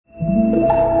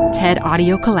TED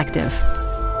Audio Collective.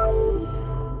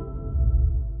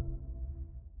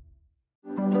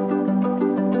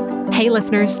 Hey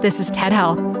listeners, this is TED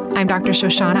Health. I'm Dr.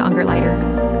 Shoshana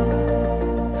Ungerleider.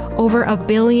 Over 1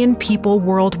 billion people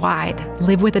worldwide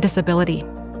live with a disability,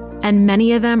 and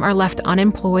many of them are left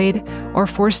unemployed or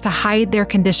forced to hide their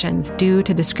conditions due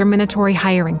to discriminatory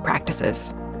hiring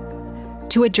practices.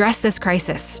 To address this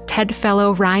crisis, TED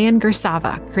Fellow Ryan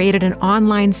Gersava created an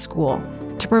online school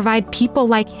to provide people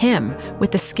like him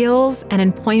with the skills and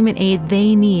employment aid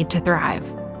they need to thrive.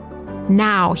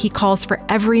 Now he calls for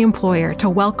every employer to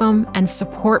welcome and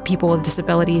support people with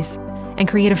disabilities and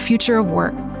create a future of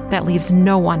work that leaves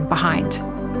no one behind.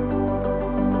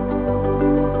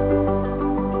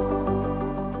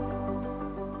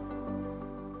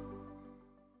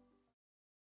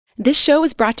 This show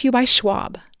is brought to you by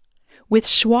Schwab. With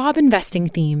Schwab investing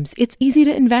themes, it's easy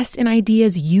to invest in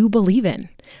ideas you believe in,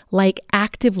 like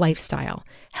active lifestyle,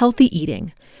 healthy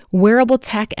eating, wearable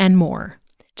tech, and more.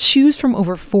 Choose from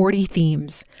over 40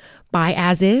 themes. Buy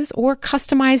as is or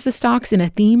customize the stocks in a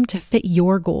theme to fit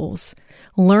your goals.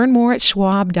 Learn more at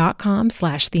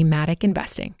schwab.com/thematic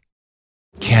investing.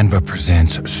 Canva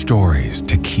presents stories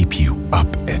to keep you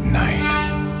up at night.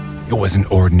 It was an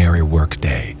ordinary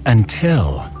workday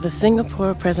until the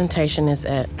Singapore presentation is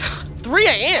at 3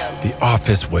 a.m. The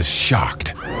office was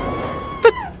shocked.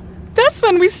 But that's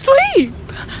when we sleep.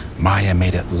 Maya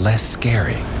made it less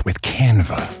scary with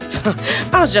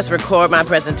Canva. I'll just record my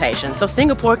presentation so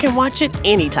Singapore can watch it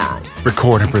anytime.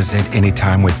 Record and present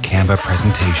anytime with Canva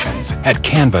presentations at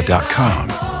canva.com.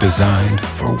 Designed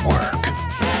for work.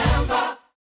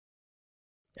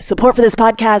 Support for this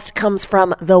podcast comes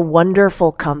from The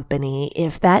Wonderful Company.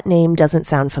 If that name doesn't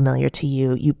sound familiar to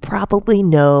you, you probably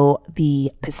know the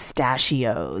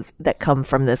pistachios that come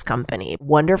from this company.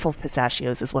 Wonderful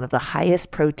Pistachios is one of the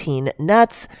highest protein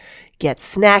nuts. Get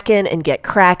snacking and get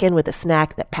cracking with a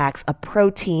snack that packs a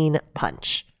protein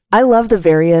punch. I love the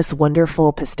various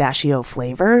wonderful pistachio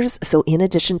flavors. So in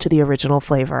addition to the original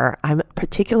flavor, I'm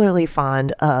particularly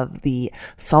fond of the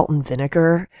salt and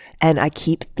vinegar, and I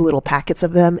keep little packets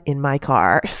of them in my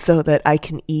car so that I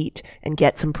can eat and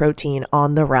get some protein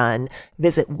on the run.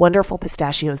 Visit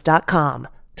wonderfulpistachios.com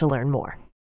to learn more.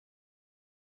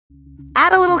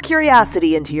 Add a little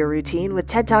curiosity into your routine with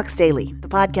TED Talks Daily, the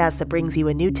podcast that brings you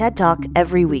a new TED Talk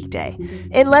every weekday.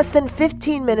 In less than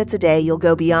 15 minutes a day, you'll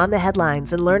go beyond the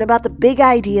headlines and learn about the big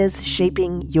ideas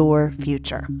shaping your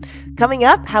future. Coming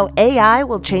up, how AI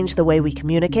will change the way we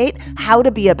communicate, how to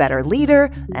be a better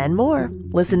leader, and more.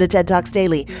 Listen to TED Talks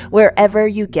Daily wherever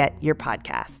you get your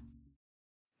podcasts.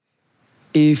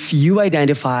 If you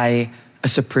identify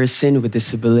as a person with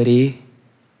disability,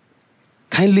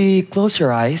 kindly close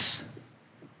your eyes.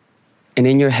 And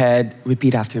in your head,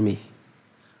 repeat after me.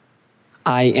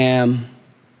 I am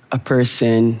a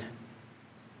person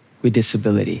with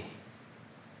disability.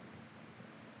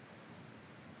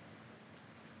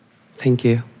 Thank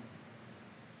you.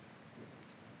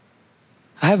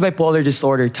 I have bipolar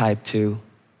disorder type 2.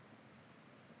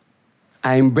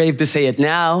 I'm brave to say it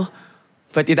now,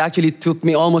 but it actually took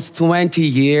me almost 20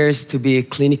 years to be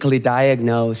clinically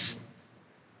diagnosed.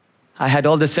 I had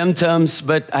all the symptoms,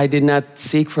 but I did not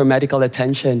seek for medical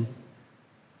attention.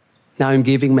 Now I'm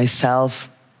giving myself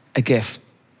a gift.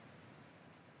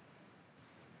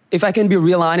 If I can be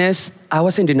real honest, I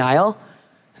was in denial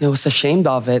and I was ashamed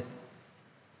of it.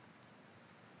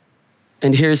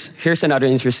 And here's another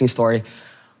interesting story.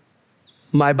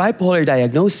 My bipolar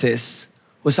diagnosis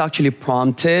was actually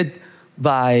prompted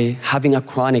by having a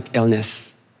chronic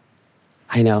illness.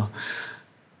 I know.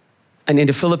 And in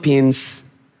the Philippines,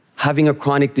 having a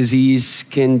chronic disease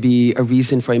can be a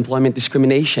reason for employment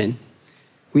discrimination,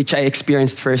 which I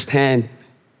experienced firsthand.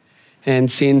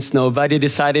 And since nobody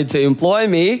decided to employ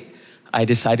me, I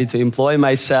decided to employ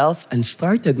myself and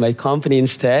started my company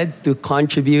instead to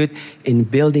contribute in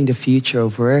building the future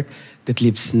of work that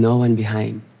leaves no one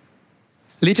behind.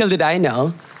 Little did I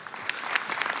know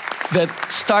that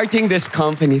starting this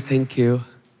company, thank you,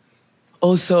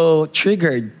 also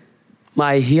triggered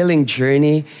my healing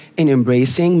journey in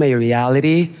embracing my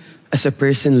reality as a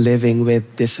person living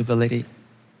with disability.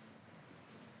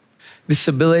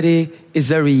 Disability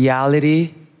is a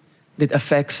reality that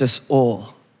affects us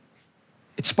all.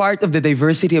 It's part of the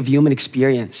diversity of human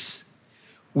experience.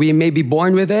 We may be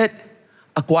born with it,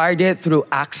 acquired it through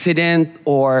accident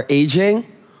or aging,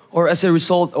 or as a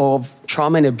result of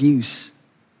trauma and abuse.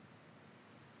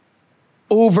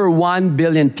 Over 1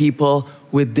 billion people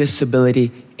with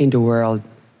disability in the world.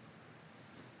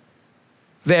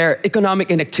 Their economic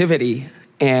inactivity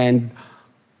and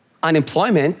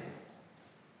unemployment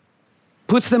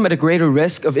puts them at a greater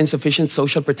risk of insufficient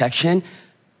social protection,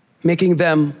 making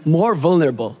them more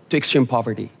vulnerable to extreme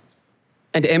poverty.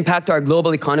 And the impact to our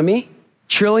global economy,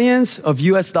 trillions of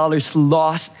US dollars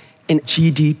lost in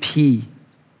GDP.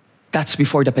 That's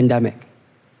before the pandemic.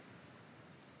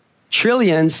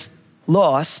 Trillions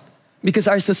lost because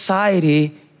our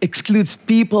society excludes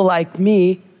people like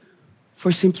me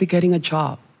for simply getting a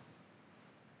job.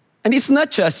 And it's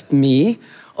not just me.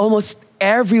 Almost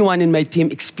everyone in my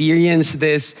team experienced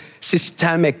this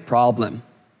systemic problem.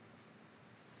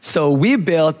 So we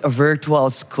built a virtual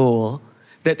school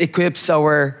that equips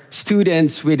our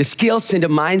students with the skills and the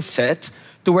mindset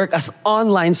to work as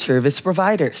online service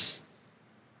providers.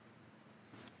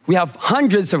 We have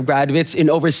hundreds of graduates in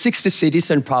over 60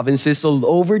 cities and provinces all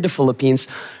over the Philippines,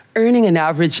 earning an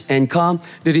average income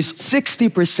that is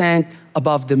 60%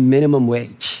 above the minimum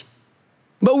wage.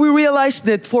 But we realized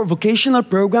that for vocational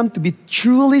program to be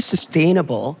truly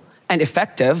sustainable and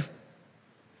effective,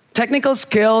 technical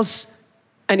skills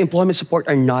and employment support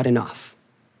are not enough.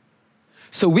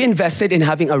 So we invested in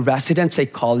having a resident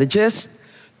psychologist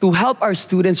to help our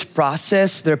students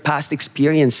process their past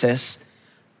experiences,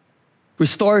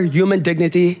 restore human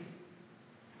dignity,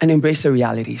 and embrace the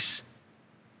realities.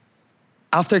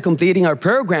 After completing our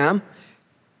program,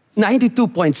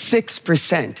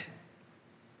 92.6%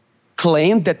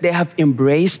 claimed that they have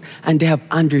embraced and they have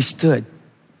understood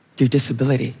their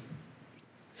disability.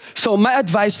 So my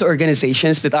advice to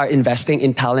organizations that are investing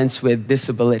in talents with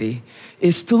disability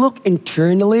is to look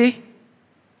internally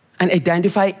and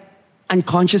identify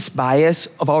unconscious bias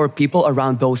of our people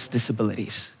around those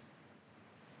disabilities.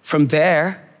 From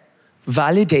there,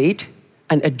 validate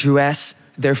and address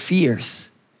their fears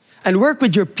and work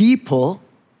with your people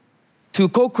to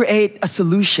co-create a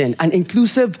solution, an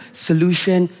inclusive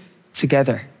solution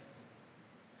together.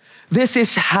 This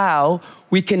is how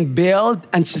we can build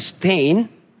and sustain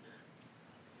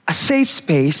a safe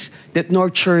space that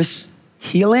nurtures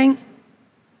healing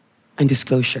and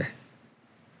disclosure.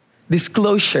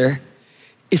 Disclosure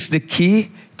is the key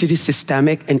to this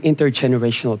systemic and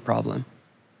intergenerational problem.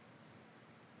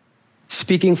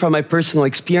 Speaking from my personal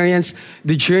experience,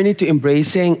 the journey to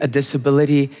embracing a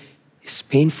disability is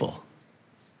painful.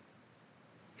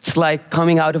 It's like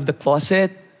coming out of the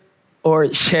closet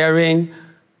or sharing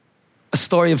a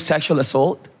story of sexual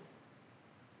assault.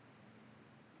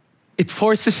 It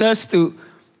forces us to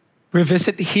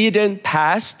revisit the hidden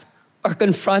past or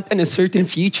confront an uncertain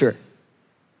future.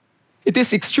 It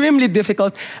is extremely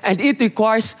difficult and it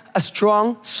requires a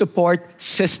strong support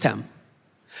system.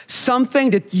 Something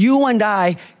that you and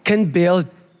I can build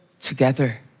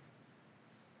together.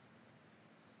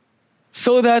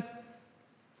 So that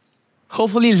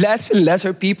hopefully less and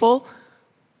lesser people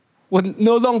would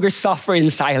no longer suffer in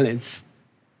silence.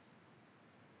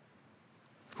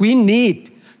 We need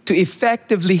to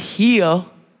effectively heal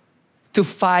to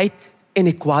fight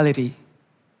inequality.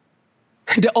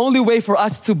 And the only way for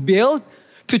us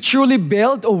to truly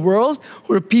build a world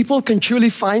where people can truly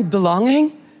find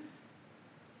belonging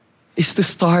is to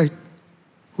start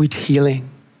with healing.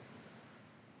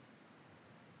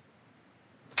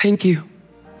 Thank you.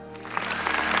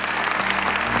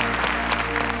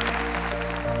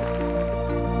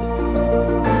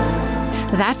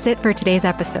 That's it for today's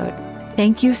episode.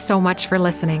 Thank you so much for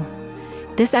listening.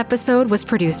 This episode was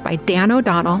produced by Dan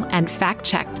O'Donnell and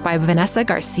fact-checked by Vanessa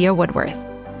Garcia Woodworth.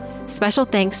 Special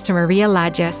thanks to Maria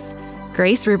Lajes,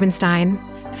 Grace Rubenstein,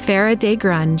 Farah Day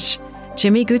Grunge,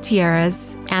 Jimmy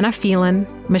Gutierrez, Anna Phelan,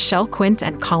 Michelle Quint,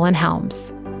 and Colin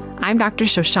Helms. I'm Dr.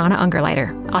 Shoshana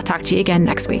Ungerleider. I'll talk to you again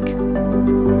next week.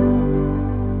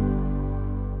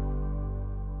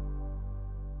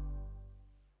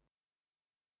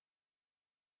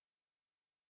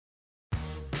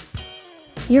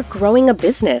 You're growing a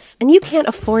business, and you can't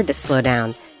afford to slow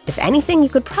down. If anything, you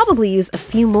could probably use a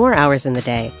few more hours in the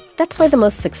day. That's why the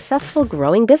most successful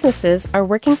growing businesses are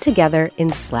working together in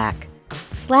Slack.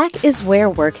 Slack is where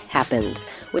work happens,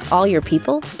 with all your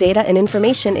people, data, and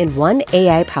information in one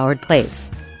AI-powered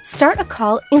place. Start a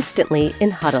call instantly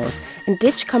in huddles and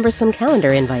ditch cumbersome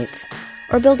calendar invites.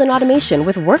 Or build an automation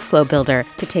with Workflow Builder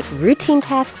to take routine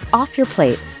tasks off your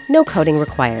plate, no coding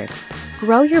required.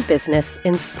 Grow your business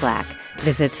in Slack.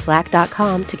 Visit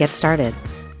slack.com to get started.